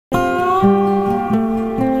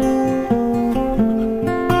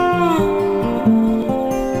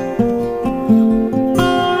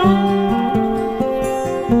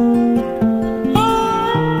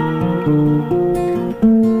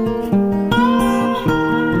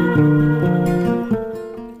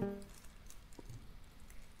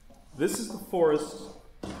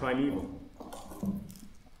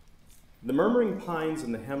pines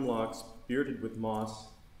and the hemlocks, bearded with moss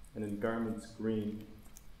and in garments green,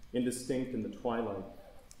 indistinct in the twilight,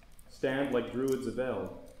 stand like druids of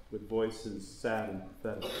eld, with voices sad and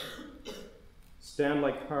pathetic. Stand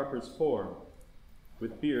like harpers hoar,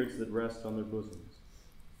 with beards that rest on their bosoms.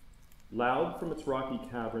 Loud from its rocky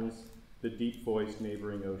caverns, the deep-voiced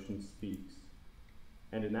neighboring ocean speaks,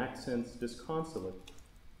 and in accents disconsolate,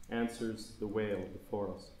 answers the wail of the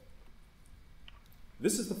forest.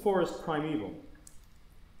 This is the forest primeval,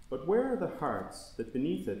 but where are the hearts that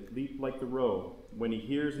beneath it leap like the roe when he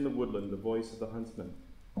hears in the woodland the voice of the huntsman?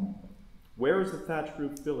 Where is the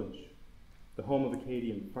thatch-roofed village, the home of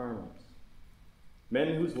Acadian farmers?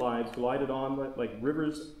 Men whose lives glided on like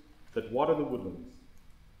rivers that water the woodlands,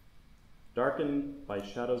 darkened by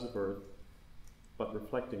shadows of earth, but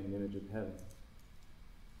reflecting the image of heaven.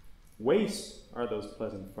 Waste are those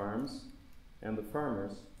pleasant farms, and the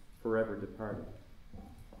farmers forever departed.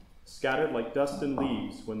 Scattered like dust and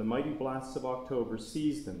leaves when the mighty blasts of October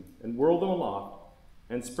seized them and whirled them aloft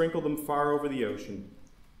and sprinkled them far over the ocean.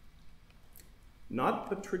 Not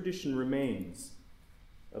the tradition remains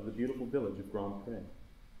of the beautiful village of Grand Pre.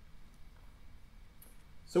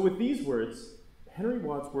 So with these words, Henry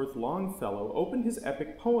Wadsworth Longfellow opened his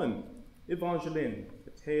epic poem, Evangeline, a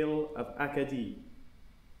tale of Acadie.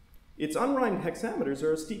 Its unrhymed hexameters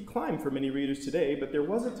are a steep climb for many readers today, but there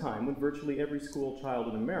was a time when virtually every school child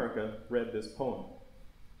in America read this poem,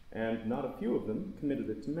 and not a few of them committed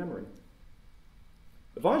it to memory.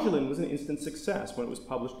 Evangeline was an instant success when it was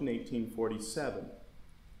published in 1847.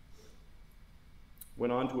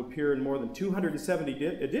 Went on to appear in more than 270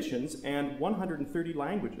 editions and 130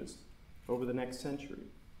 languages over the next century.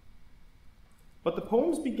 But the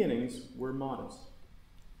poem's beginnings were modest.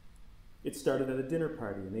 It started at a dinner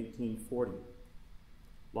party in 1840.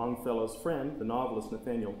 Longfellow's friend, the novelist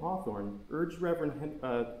Nathaniel Hawthorne, urged Reverend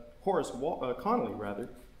Horace Connolly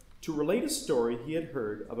to relate a story he had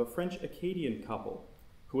heard of a French Acadian couple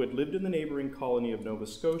who had lived in the neighboring colony of Nova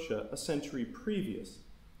Scotia a century previous,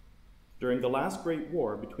 during the last great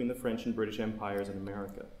war between the French and British empires in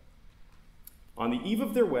America. On the eve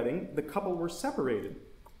of their wedding, the couple were separated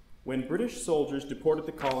when British soldiers deported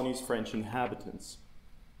the colony's French inhabitants.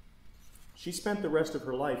 She spent the rest of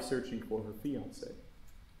her life searching for her fiancé.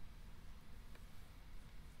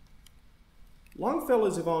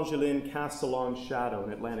 Longfellow's Evangeline casts a long shadow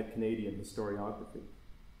in Atlantic Canadian historiography.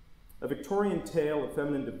 A Victorian tale of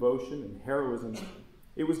feminine devotion and heroism,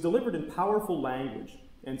 it was delivered in powerful language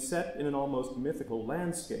and set in an almost mythical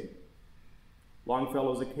landscape.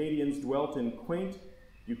 Longfellow's Acadians dwelt in quaint,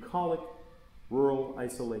 bucolic, rural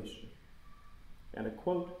isolation. And a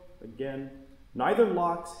quote, again, "Neither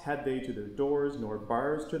locks had they to their doors, nor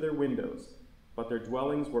bars to their windows, but their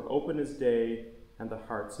dwellings were open as day, and the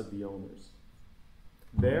hearts of the owners.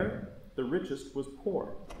 There the richest was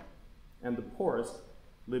poor, and the poorest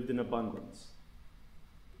lived in abundance."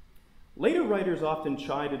 Later writers often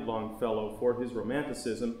chided Longfellow for his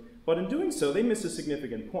romanticism, but in doing so they missed a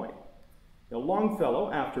significant point. Now,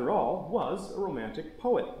 Longfellow, after all, was a romantic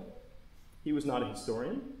poet. He was not a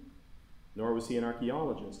historian, nor was he an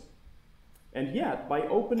archaeologist. And yet, by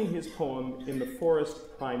opening his poem in the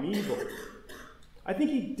forest primeval, I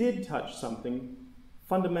think he did touch something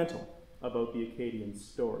fundamental about the Acadian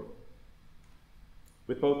story.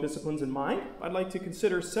 With both disciplines in mind, I'd like to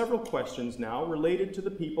consider several questions now related to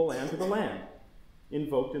the people and to the land,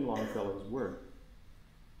 invoked in Longfellow's work.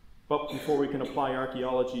 But before we can apply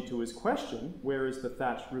archaeology to his question, where is the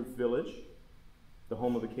thatch-roofed village, the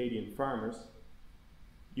home of Acadian farmers,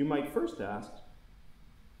 you might first ask,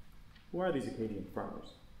 who are these Acadian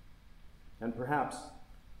farmers? And perhaps,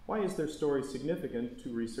 why is their story significant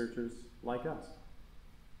to researchers like us?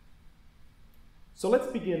 So let's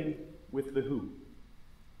begin with the who.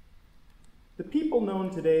 The people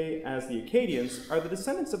known today as the Acadians are the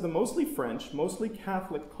descendants of the mostly French, mostly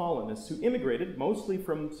Catholic colonists who immigrated, mostly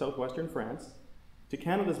from southwestern France, to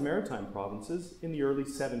Canada's maritime provinces in the early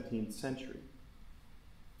 17th century.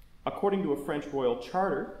 According to a French royal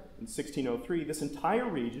charter in 1603, this entire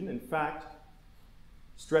region, in fact,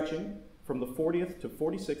 stretching from the 40th to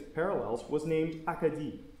 46th parallels, was named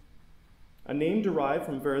Acadie, a name derived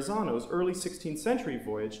from Verrazano's early 16th century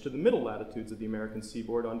voyage to the middle latitudes of the American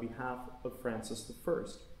seaboard on behalf of Francis I.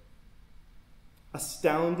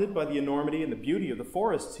 Astounded by the enormity and the beauty of the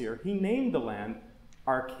forests here, he named the land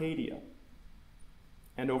Arcadia.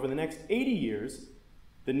 And over the next 80 years,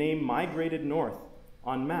 the name migrated north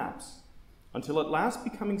on maps, until at last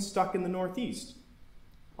becoming stuck in the northeast,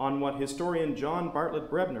 on what historian John Bartlett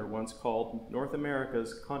Brebner once called North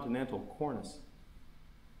America's continental cornice.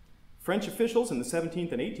 French officials in the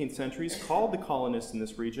 17th and 18th centuries called the colonists in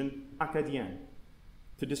this region Acadiens,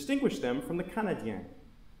 to distinguish them from the Canadiens,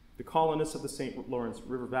 the colonists of the St. Lawrence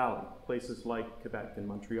River Valley, places like Quebec and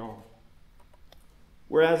Montreal.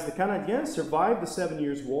 Whereas the Canadiens survived the 7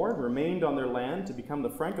 Years' War and remained on their land to become the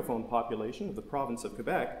francophone population of the province of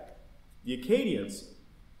Quebec, the Acadians,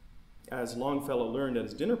 as Longfellow learned at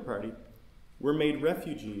his dinner party, were made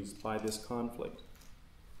refugees by this conflict.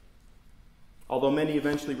 Although many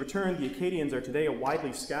eventually returned, the Acadians are today a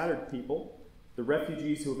widely scattered people. The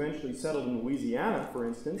refugees who eventually settled in Louisiana, for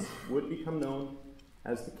instance, would become known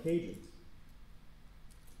as the Cajuns.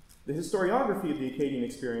 The historiography of the Acadian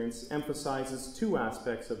experience emphasizes two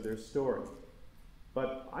aspects of their story,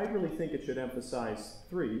 but I really think it should emphasize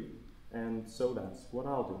three, and so that's what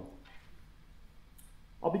I'll do.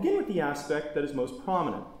 I'll begin with the aspect that is most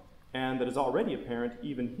prominent, and that is already apparent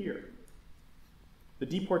even here: the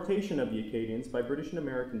deportation of the Acadians by British and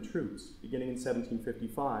American troops, beginning in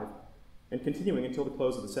 1755 and continuing until the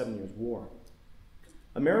close of the 7 Years' War.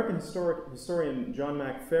 American historian John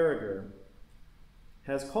MacFarrager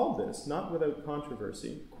has called this, not without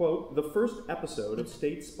controversy, quote, the first episode of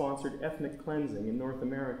state-sponsored ethnic cleansing in North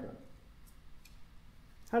America.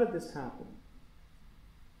 How did this happen?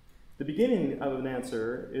 The beginning of an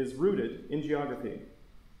answer is rooted in geography.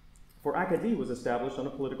 For Arcadia was established on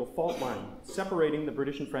a political fault line, separating the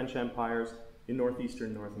British and French empires in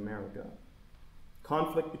northeastern North America.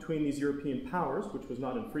 Conflict between these European powers, which was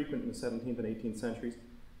not infrequent in the 17th and 18th centuries,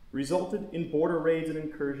 resulted in border raids and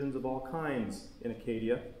incursions of all kinds in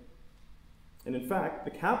Acadia. And in fact,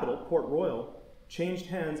 the capital, Port Royal, changed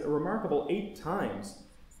hands a remarkable 8 times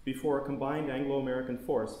before a combined Anglo-American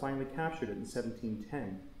force finally captured it in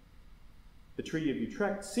 1710. The Treaty of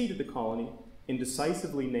Utrecht ceded the colony,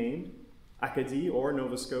 indecisively named Arcadia or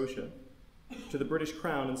Nova Scotia, to the British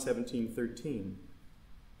Crown in 1713,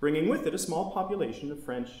 bringing with it a small population of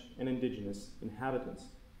French and indigenous inhabitants.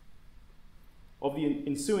 Over the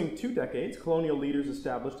ensuing 2 decades, colonial leaders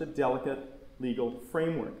established a delicate legal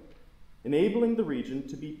framework, enabling the region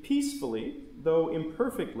to be peacefully, though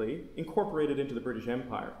imperfectly, incorporated into the British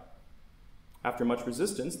Empire. After much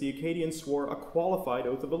resistance, the Acadians swore a qualified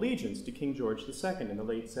oath of allegiance to King George II in the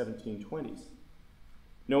late 1720s.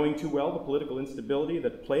 Knowing too well the political instability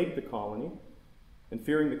that plagued the colony, and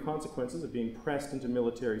fearing the consequences of being pressed into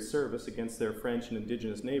military service against their French and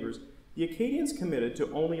indigenous neighbors, the Acadians committed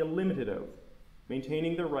to only a limited oath,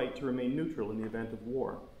 maintaining their right to remain neutral in the event of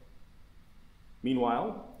war.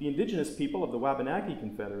 Meanwhile, the indigenous people of the Wabanaki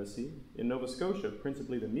Confederacy in Nova Scotia,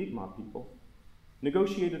 principally the Mi'kmaq people,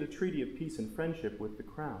 negotiated a treaty of peace and friendship with the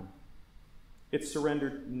Crown. It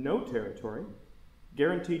surrendered no territory,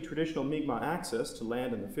 guaranteed traditional Mi'kmaq access to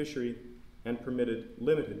land and the fishery, and permitted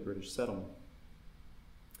limited British settlement.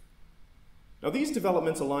 Now, these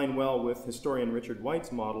developments align well with historian Richard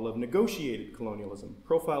White's model of negotiated colonialism,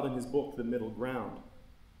 profiled in his book, The Middle Ground,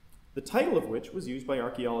 the title of which was used by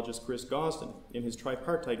archaeologist Chris Gosden in his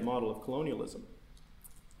tripartite model of colonialism.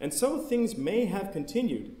 And so things may have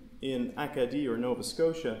continued in Acadie or Nova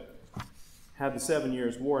Scotia had the 7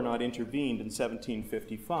 Years' War not intervened in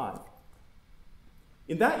 1755.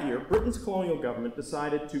 In that year, Britain's colonial government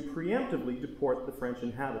decided to preemptively deport the French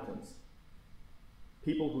inhabitants,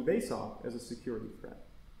 people who they saw as a security threat.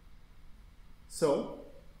 So,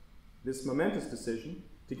 this momentous decision,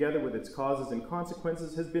 together with its causes and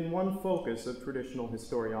consequences, has been one focus of traditional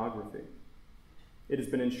historiography. It has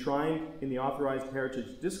been enshrined in the authorized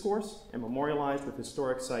heritage discourse and memorialized with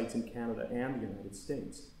historic sites in Canada and the United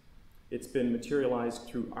States. It's been materialized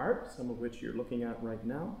through art, some of which you're looking at right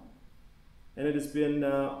now, and it has been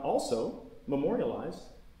also memorialized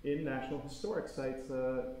in National Historic sites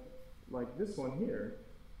like this one here,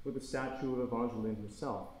 with a statue of Evangeline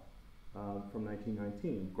herself from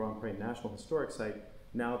 1919, Grand Pré National Historic Site,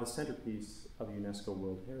 now the centerpiece of a UNESCO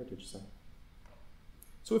World Heritage Site.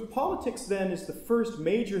 So if politics then is the first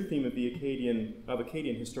major theme of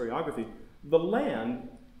Acadian historiography, the land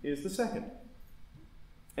is the second.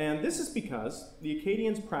 And this is because the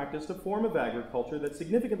Acadians practiced a form of agriculture that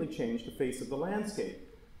significantly changed the face of the landscape: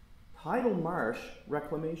 tidal marsh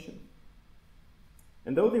reclamation.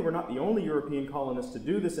 And though they were not the only European colonists to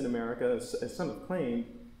do this in America, as some have claimed,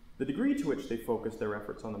 the degree to which they focused their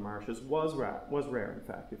efforts on the marshes was rare, in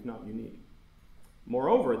fact, if not unique.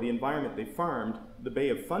 Moreover, the environment they farmed, the Bay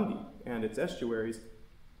of Fundy and its estuaries,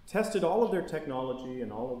 tested all of their technology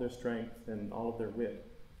and all of their strength and all of their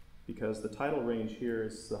wit, because the tidal range here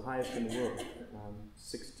is the highest in the world,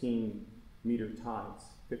 16-meter tides,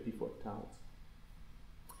 50-foot tides.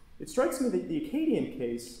 It strikes me that the Acadian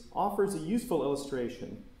case offers a useful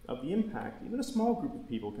illustration of the impact even a small group of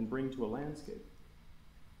people can bring to a landscape.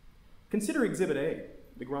 Consider Exhibit A,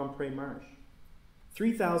 the Grand Pré Marsh.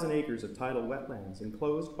 3,000 acres of tidal wetlands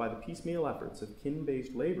enclosed by the piecemeal efforts of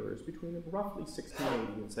kin-based laborers between roughly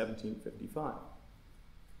 1680 and 1755.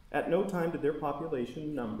 At no time did their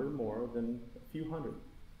population number more than a few hundred,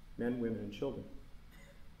 men, women, and children.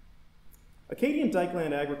 Acadian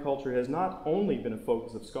dykeland agriculture has not only been a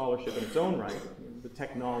focus of scholarship in its own right, the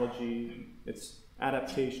technology, its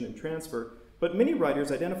adaptation and transfer, but many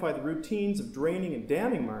writers identify the routines of draining and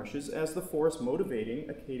damming marshes as the force motivating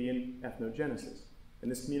Acadian ethnogenesis.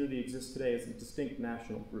 And this community exists today as a distinct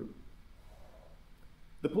national group.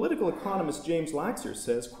 The political economist James Laxer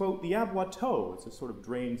says, quote, the aboiteau, it's a sort of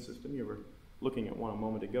drain system, you were looking at one a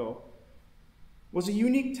moment ago, was a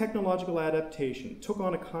unique technological adaptation, took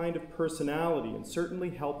on a kind of personality, and certainly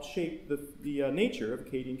helped shape the nature of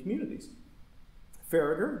Acadian communities.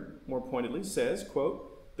 Farragher, more pointedly, says,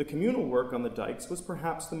 quote, the communal work on the dykes was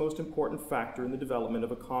perhaps the most important factor in the development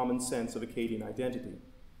of a common sense of Acadian identity.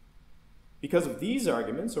 Because of these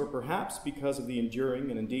arguments, or perhaps because of the enduring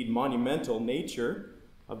and indeed monumental nature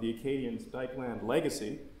of the Acadians' dykeland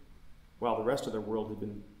legacy, while the rest of their world had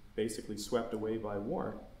been basically swept away by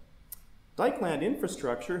war, dykeland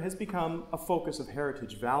infrastructure has become a focus of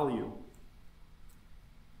heritage value.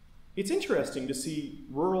 It's interesting to see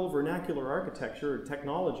rural vernacular architecture or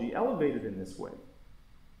technology elevated in this way.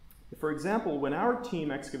 For example, when our team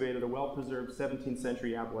excavated a well-preserved 17th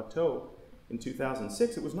century aboiteau in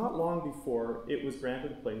 2006, it was not long before it was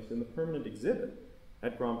granted a place in the permanent exhibit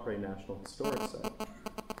at Grand Pre National Historic Site.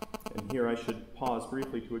 And here I should pause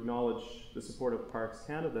briefly to acknowledge the support of Parks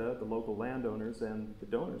Canada, the local landowners, and the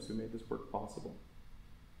donors who made this work possible.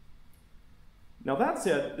 Now that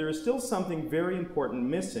said, there is still something very important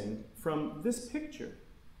missing from this picture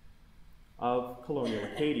of colonial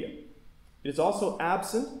Acadia. It is also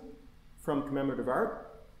absent from commemorative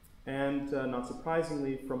art, and not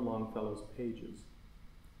surprisingly, from Longfellow's pages.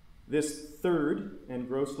 This third and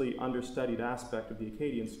grossly understudied aspect of the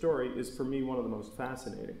Acadian story is for me one of the most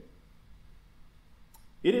fascinating.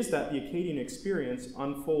 It is that the Acadian experience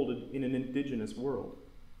unfolded in an indigenous world,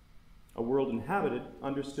 a world inhabited,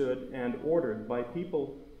 understood, and ordered by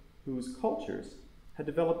people whose cultures had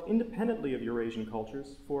developed independently of Eurasian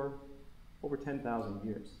cultures for over 10,000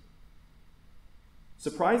 years.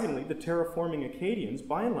 Surprisingly, the terraforming Acadians,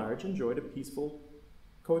 by and large, enjoyed a peaceful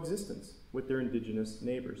coexistence with their indigenous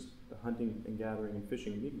neighbors, the hunting and gathering and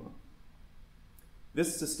fishing Mi'kmaq.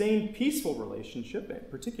 This sustained peaceful relationship,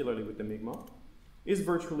 particularly with the Mi'kmaq, is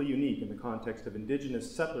virtually unique in the context of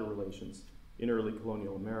indigenous settler relations in early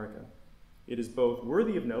colonial America. It is both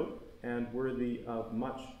worthy of note and worthy of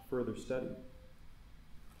much further study.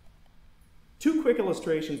 Two quick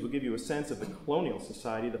illustrations will give you a sense of the colonial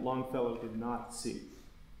society that Longfellow did not see.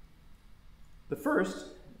 The first,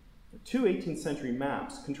 two 18th century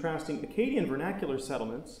maps contrasting Acadian vernacular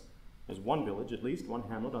settlements, as one village at least, one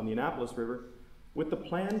hamlet on the Annapolis River, with the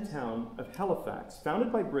planned town of Halifax,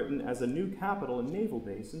 founded by Britain as a new capital and naval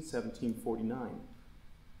base in 1749.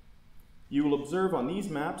 You will observe on these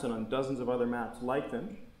maps and on dozens of other maps like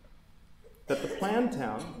them that the planned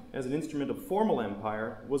town, as an instrument of formal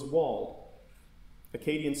empire, was walled.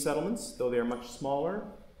 Acadian settlements, though they are much smaller,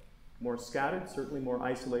 more scattered, certainly more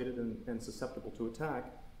isolated and susceptible to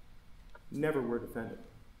attack, never were defended.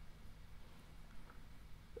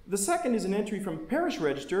 The second is an entry from a parish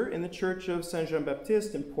register in the Church of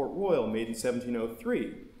Saint-Jean-Baptiste in Port Royal, made in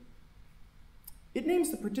 1703. It names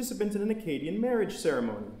the participants in an Acadian marriage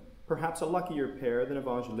ceremony, perhaps a luckier pair than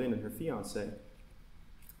Evangeline and her fiancé.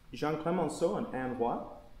 Jean Clemenceau and Anne Roy.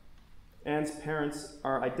 Anne's parents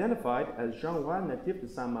are identified as Jean Roy, natif de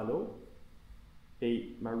Saint-Malo,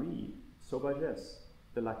 et Marie, sauvagesse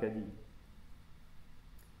de l'Acadie.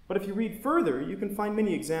 But if you read further, you can find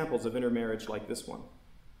many examples of intermarriage like this one.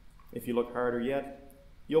 If you look harder yet,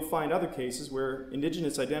 you'll find other cases where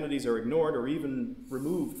indigenous identities are ignored or even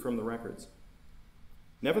removed from the records.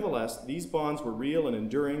 Nevertheless, these bonds were real and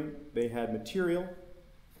enduring. They had material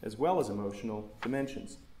as well as emotional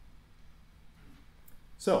dimensions.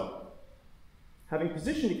 So, having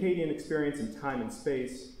positioned Acadian experience in time and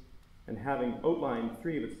space, and having outlined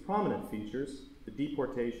three of its prominent features, the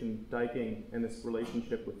deportation, dyking, and this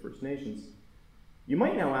relationship with First Nations, you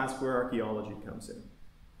might now ask where archaeology comes in.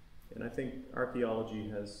 And I think archaeology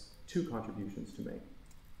has two contributions to make.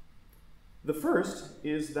 The first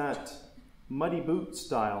is that muddy boot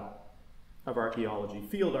style of archaeology,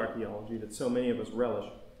 field archaeology, that so many of us relish.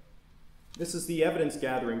 This is the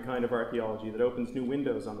evidence-gathering kind of archaeology that opens new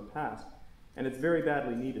windows on the past, and it's very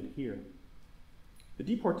badly needed here.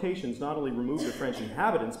 The deportations not only removed the French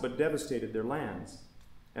inhabitants, but devastated their lands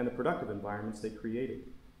and the productive environments they created.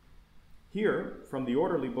 Here, from the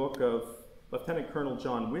orderly book of Lieutenant Colonel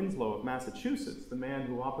John Winslow of Massachusetts, the man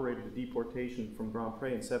who operated the deportation from Grand Pre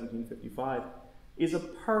in 1755, is a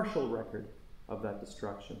partial record of that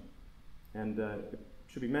destruction. And it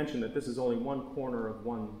should be mentioned that this is only one corner of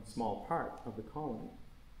one small part of the colony.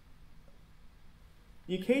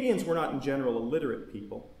 The Acadians were not in general illiterate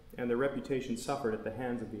people, and their reputation suffered at the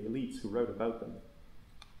hands of the elites who wrote about them.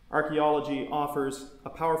 Archaeology offers a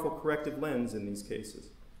powerful corrective lens in these cases.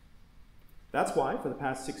 That's why, for the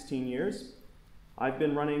past 16 years, I've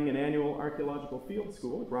been running an annual archaeological field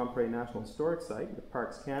school at Grand Pre National Historic Site at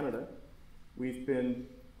Parks Canada. We've been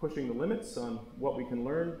pushing the limits on what we can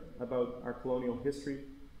learn about our colonial history,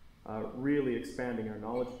 really expanding our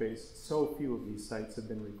knowledge base. So few of these sites have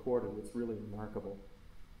been recorded. It's really remarkable.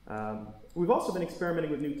 We've also been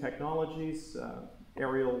experimenting with new technologies,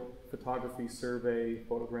 aerial photography, survey,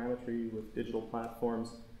 photogrammetry with digital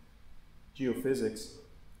platforms, geophysics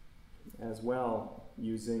as well,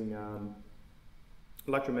 using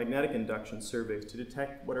electromagnetic induction surveys to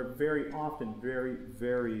detect what are very often very,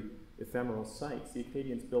 very ephemeral sites. The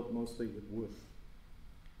Acadians built mostly with wood.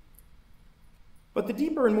 But the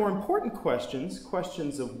deeper and more important questions,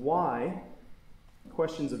 questions of why,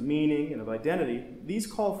 questions of meaning and of identity, these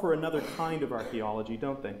call for another kind of archaeology,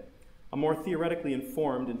 don't they? A more theoretically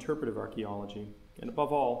informed interpretive archaeology, and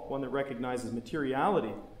above all, one that recognizes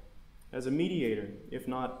materiality as a mediator, if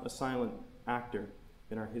not a silent actor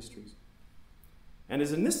in our histories. And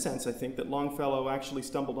it's in this sense, I think, that Longfellow actually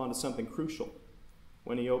stumbled onto something crucial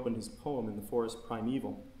when he opened his poem in the forest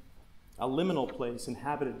primeval, a liminal place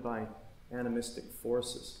inhabited by animistic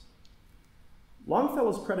forces.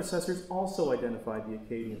 Longfellow's predecessors also identified the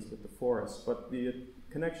Acadians with the forest, but the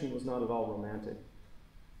connection was not at all romantic.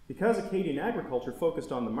 Because Acadian agriculture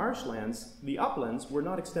focused on the marshlands, the uplands were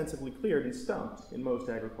not extensively cleared and stumped in most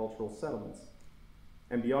agricultural settlements.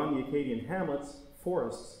 And beyond the Acadian hamlets,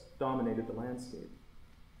 forests dominated the landscape.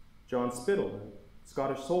 John Spittal, a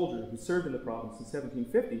Scottish soldier who served in the province in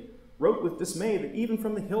 1750, wrote with dismay that even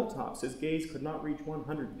from the hilltops his gaze could not reach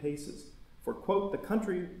 100 paces, for, quote, the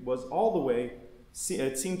country was all the way,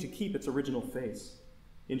 it seemed to keep its original face.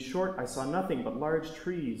 In short, I saw nothing but large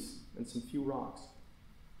trees and some few rocks.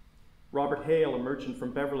 Robert Hale, a merchant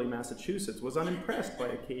from Beverly, Massachusetts, was unimpressed by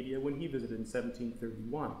Acadia when he visited in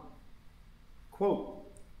 1731. Quote,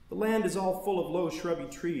 the land is all full of low shrubby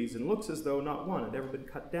trees and looks as though not one had ever been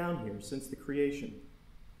cut down here since the creation.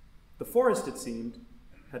 The forest, it seemed,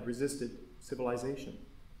 had resisted civilization.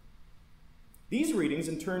 These readings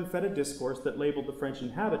in turn fed a discourse that labeled the French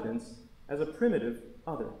inhabitants as a primitive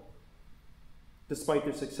other. Despite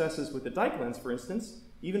their successes with the dykelands, for instance,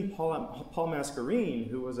 even Paul Mascarene,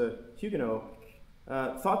 who was a Huguenot,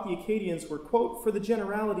 thought the Acadians were, quote, for the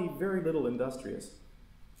generality very little industrious.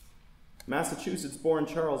 Massachusetts-born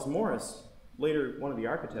Charles Morris, later one of the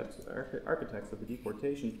architects of the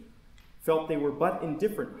deportation, felt they were but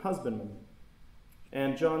indifferent husbandmen.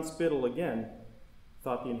 And John Spittal, again,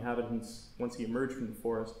 thought the inhabitants, once he emerged from the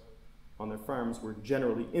forest on their farms, were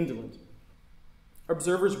generally indolent.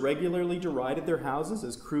 Observers regularly derided their houses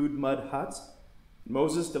as crude mud huts.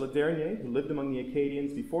 Moses de la Dernier, who lived among the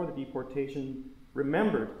Acadians before the deportation,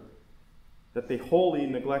 remembered that they wholly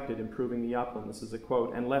neglected improving the upland, this is a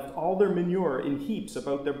quote, and left all their manure in heaps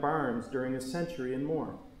about their barns during a century and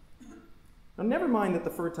more. Now, never mind that the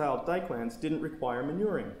fertile dykelands didn't require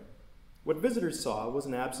manuring. What visitors saw was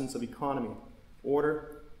an absence of economy,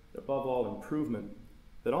 order, above all improvement,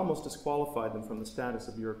 that almost disqualified them from the status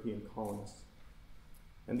of European colonists.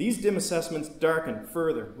 And these dim assessments darken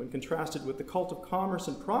further when contrasted with the cult of commerce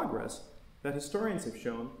and progress that historians have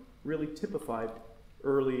shown really typified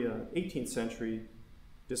early 18th century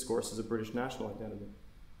discourses of British national identity.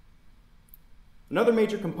 Another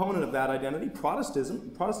major component of that identity,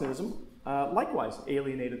 Protestantism, likewise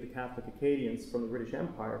alienated the Catholic Acadians from the British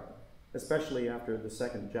Empire, especially after the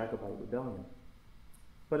Second Jacobite Rebellion.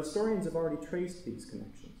 But historians have already traced these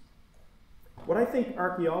connections. What I think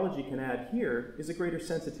archaeology can add here is a greater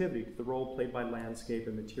sensitivity to the role played by landscape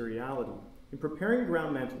and materiality in preparing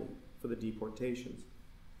ground mentally for the deportations.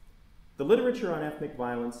 The literature on ethnic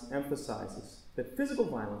violence emphasizes that physical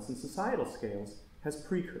violence in societal scales has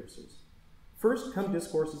precursors. First come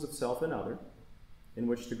discourses of self and other, in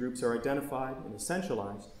which the groups are identified and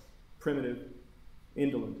essentialized, primitive,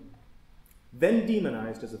 indolent, then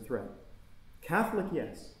demonized as a threat. Catholic,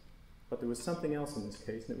 yes, but there was something else in this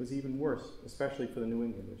case, and it was even worse, especially for the New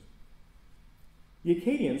Englanders. The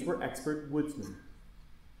Acadians were expert woodsmen.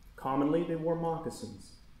 Commonly, they wore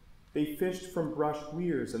moccasins. They fished from brush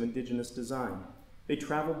weirs of indigenous design. They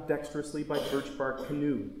traveled dexterously by birch bark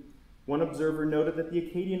canoe. One observer noted that the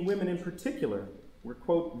Acadian women in particular were,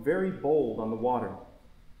 quote, very bold on the water.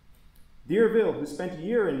 D'Urville, who spent a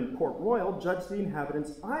year in Port Royal, judged the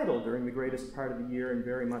inhabitants idle during the greatest part of the year and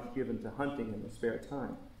very much given to hunting in their spare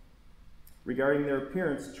time. Regarding their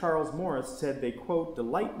appearance, Charles Morris said they, quote,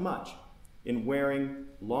 delight much in wearing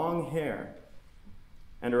long hair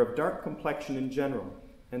and are of dark complexion in general,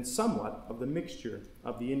 and somewhat of the mixture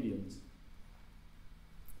of the Indians.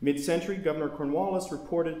 Mid-century, Governor Cornwallis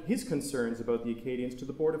reported his concerns about the Acadians to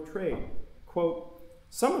the Board of Trade. Quote,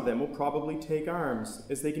 some of them will probably take arms,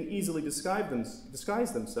 as they can easily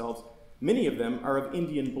disguise themselves. Many of them are of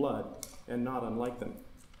Indian blood, and not unlike them.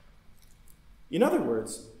 In other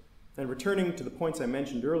words, and returning to the points I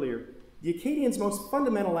mentioned earlier, the Acadians' most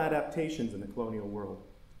fundamental adaptations in the colonial world,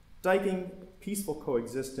 dyking, peaceful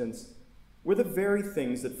coexistence, were the very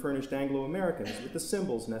things that furnished Anglo-Americans with the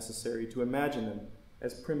symbols necessary to imagine them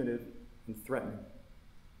as primitive and threatening.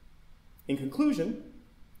 In conclusion,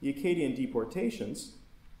 the Acadian deportations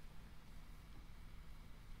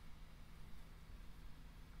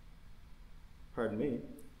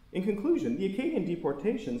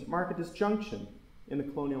mark a disjunction in the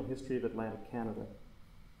colonial history of Atlantic Canada.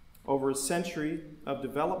 Over a century of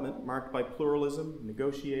development marked by pluralism,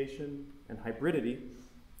 negotiation, and hybridity,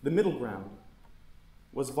 the middle ground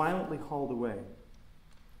was violently hauled away.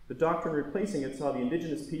 The doctrine replacing it saw the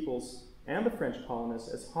indigenous peoples and the French colonists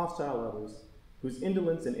as hostile others whose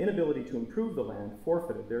indolence and inability to improve the land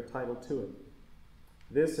forfeited their title to it.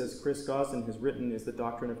 This, as Chris Gosden has written, is the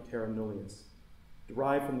doctrine of terra nullius,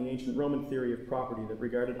 derived from the ancient Roman theory of property that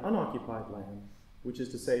regarded unoccupied land, which is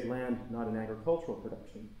to say land not in agricultural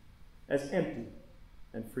production, as empty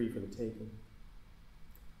and free for the taking.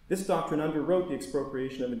 This doctrine underwrote the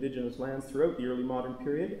expropriation of indigenous lands throughout the early modern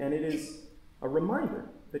period, and it is a reminder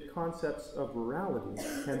that concepts of rurality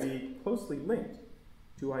can be closely linked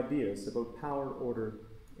to ideas about power, order,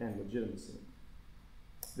 and legitimacy.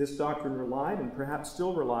 This doctrine relied, and perhaps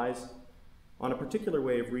still relies, on a particular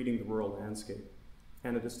way of reading the rural landscape,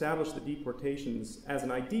 and it established the deportations as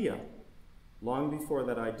an idea long before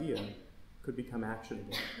that idea could become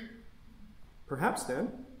actionable. Perhaps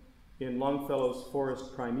then, in Longfellow's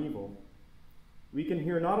Forest Primeval, we can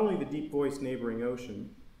hear not only the deep-voiced neighboring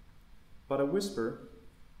ocean, but a whisper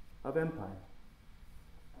of empire.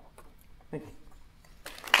 Thank you.